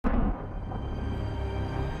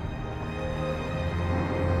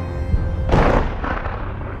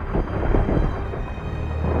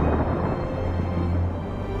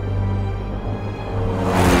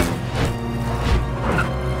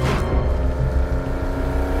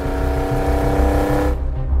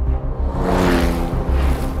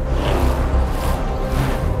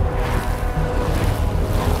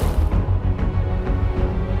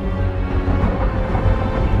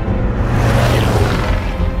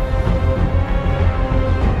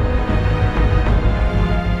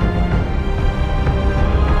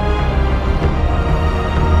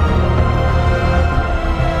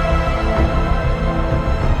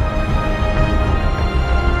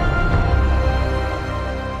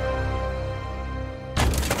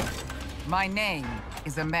My name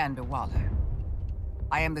is Amanda Waller.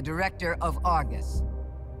 I am the director of Argus,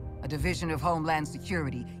 a division of Homeland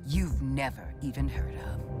Security you've never even heard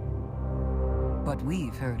of. But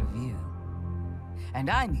we've heard of you. And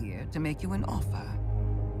I'm here to make you an offer.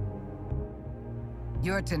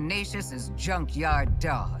 You're tenacious as junkyard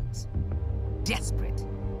dogs. Desperate.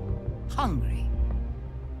 Hungry.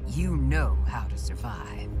 You know how to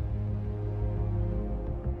survive.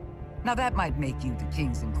 Now that might make you the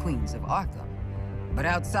kings and queens of Arkham, but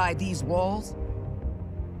outside these walls,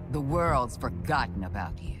 the world's forgotten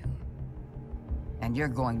about you. And you're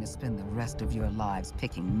going to spend the rest of your lives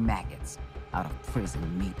picking maggots out of prison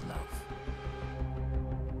meatloaf.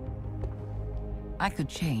 I could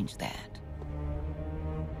change that.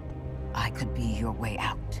 I could be your way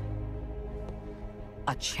out.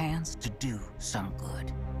 A chance to do some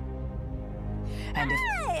good. And if...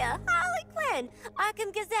 Hey, Harley Quinn,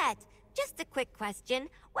 Arkham Gazette. Just a quick question.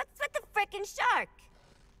 What's with the frickin' shark?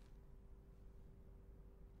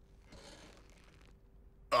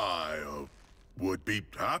 I, would be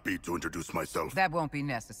happy to introduce myself. That won't be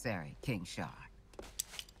necessary, King Shark.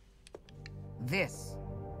 This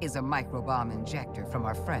is a microbomb injector from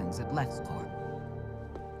our friends at LexCorp.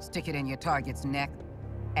 Stick it in your target's neck,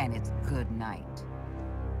 and it's good night.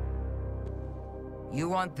 You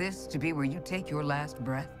want this to be where you take your last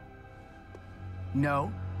breath?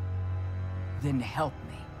 No? Then help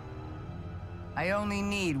me. I only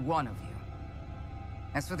need one of you.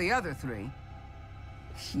 As for the other three,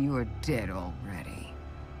 you are dead already.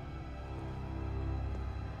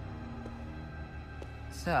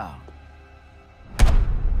 So,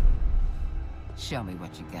 show me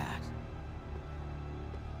what you got.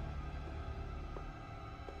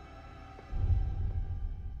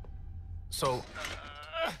 So...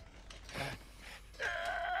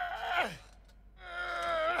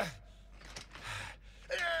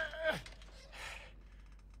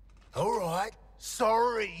 All right,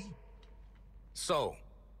 sorry. So,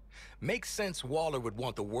 makes sense Waller would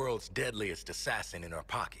want the world's deadliest assassin in her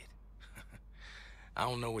pocket. I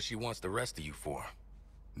don't know what she wants the rest of you for.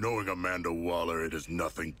 Knowing Amanda Waller, it is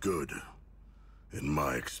nothing good. In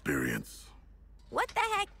my experience. What the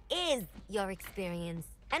heck is your experience?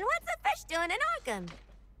 And what's a fish doing in Arkham?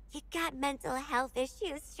 You got mental health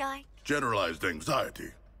issues, Shark? Generalized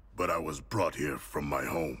anxiety. But I was brought here from my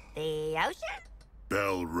home. The ocean?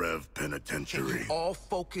 Bell Rev Penitentiary. All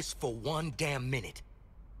focus for one damn minute.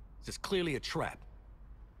 This is clearly a trap.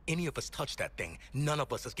 Any of us touch that thing, none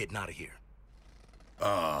of us is getting out of here.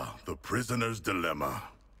 Ah, the prisoner's dilemma.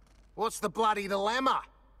 What's the bloody dilemma?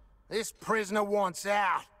 This prisoner wants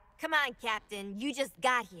out. Come on, Captain. You just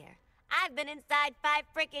got here. I've been inside 5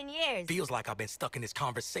 frickin' years. Feels like I've been stuck in this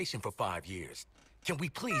conversation for 5 years. Can we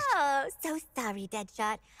please... Oh, so sorry, Deadshot.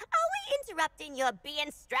 Are we interrupting your being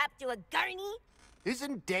strapped to a gurney?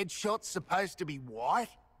 Isn't Deadshot supposed to be white?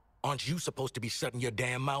 Aren't you supposed to be shutting your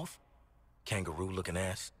damn mouth? Kangaroo-looking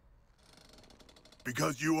ass.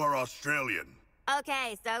 Because you are Australian.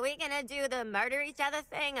 Okay, so we gonna do the murder each other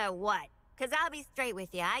thing or what? Cause I'll be straight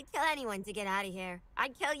with you. I'd kill anyone to get out of here.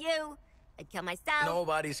 I'd kill you. I'd kill myself.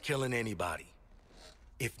 Nobody's killing anybody.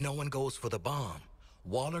 If no one goes for the bomb,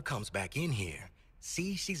 Waller comes back in here,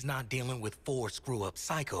 sees she's not dealing with 4 screw-up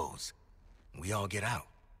psychos. We all get out.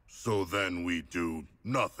 So then we do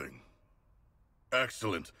nothing.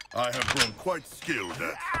 Excellent. I have grown quite skilled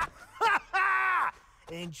at...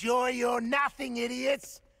 Enjoy your nothing,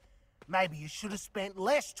 idiots. Maybe you should have spent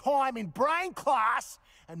less time in brain class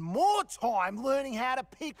and more time learning how to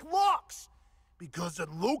pick locks. Because it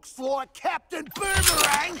looks like Captain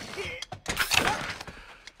Boomerang...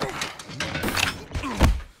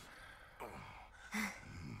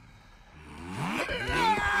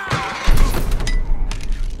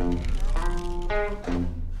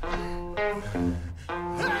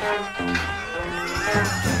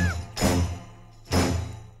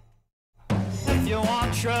 If you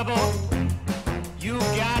want trouble, you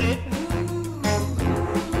got it.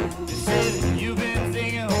 You said you've been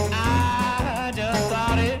thinking, I just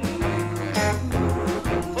thought it.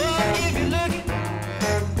 Well, if you look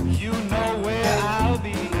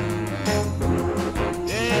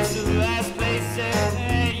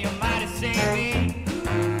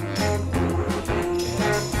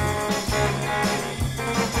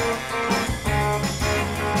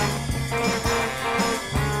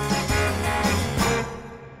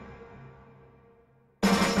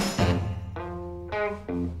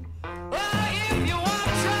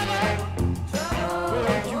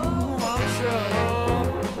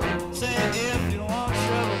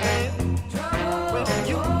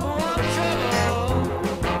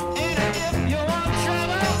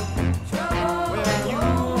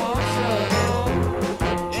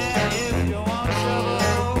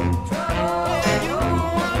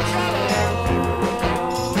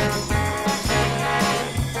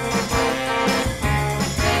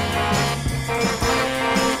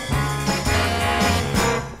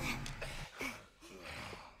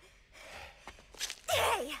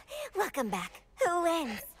them back. Who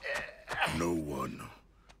wins? No one.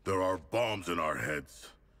 There are bombs in our heads.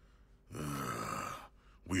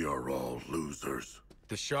 We are all losers.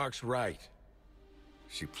 The shark's right.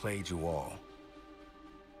 She played you all.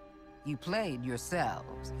 You played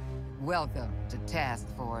yourselves. Welcome to Task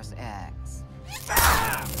Force X.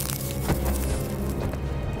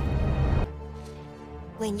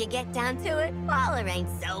 When you get down to it, Waller ain't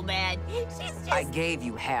so bad. She's just... I gave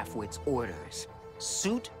you half-wits orders.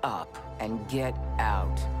 Suit up and get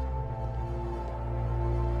out.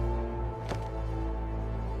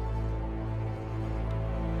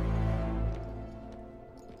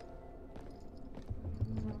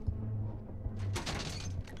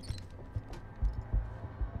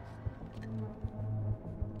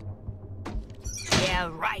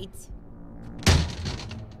 Yeah, right.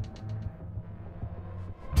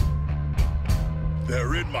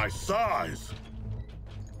 They're in my size!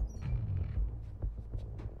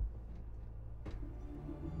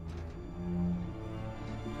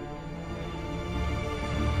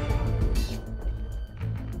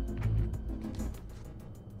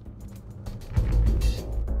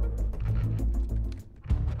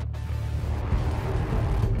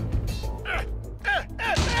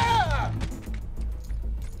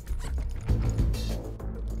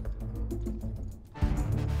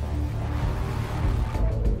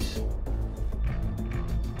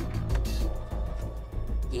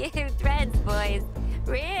 You threads, boys.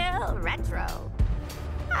 Real retro.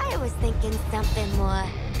 I was thinking something more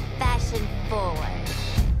fashion forward.